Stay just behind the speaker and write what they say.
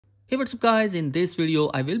Hey, what's up guys, in this video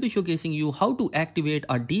I will be showcasing you how to activate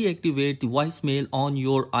or deactivate the voicemail on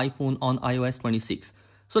your iPhone on iOS 26.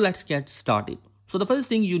 So let's get started. So the first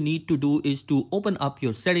thing you need to do is to open up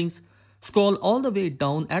your settings, scroll all the way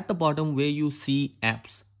down at the bottom where you see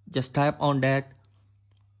apps. Just tap on that,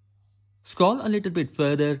 scroll a little bit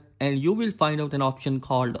further and you will find out an option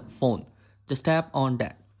called phone. Just tap on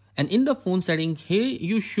that. And in the phone setting, here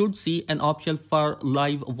you should see an option for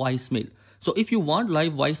live voicemail. So if you want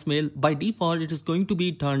live voicemail, by default it is going to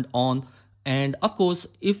be turned on. And of course,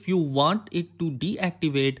 if you want it to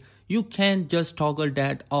deactivate, you can just toggle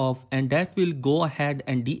that off and that will go ahead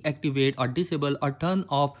and deactivate or disable or turn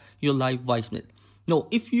off your live voicemail. Now,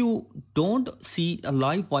 if you don't see a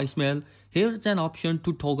live voicemail, here's an option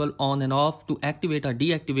to toggle on and off to activate or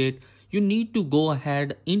deactivate. You need to go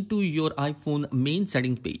ahead into your iPhone main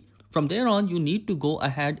settings page. From there on, you need to go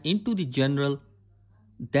ahead into the general,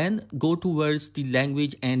 then go towards the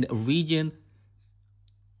language and region.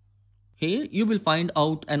 Here you will find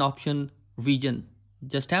out an option region.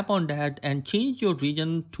 Just tap on that and change your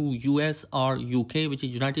region to US or UK, which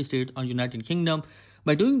is United States or United Kingdom.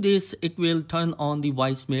 By doing this, it will turn on the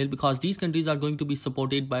voicemail because these countries are going to be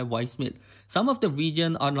supported by voicemail. Some of the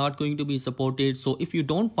region are not going to be supported. So if you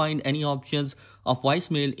don't find any options of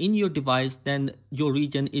voicemail in your device, then your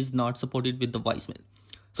region is not supported with the voicemail.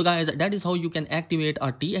 So guys, that is how you can activate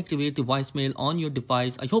or deactivate the voicemail on your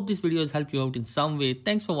device. I hope this video has helped you out in some way.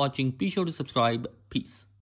 Thanks for watching. Be sure to subscribe. Peace.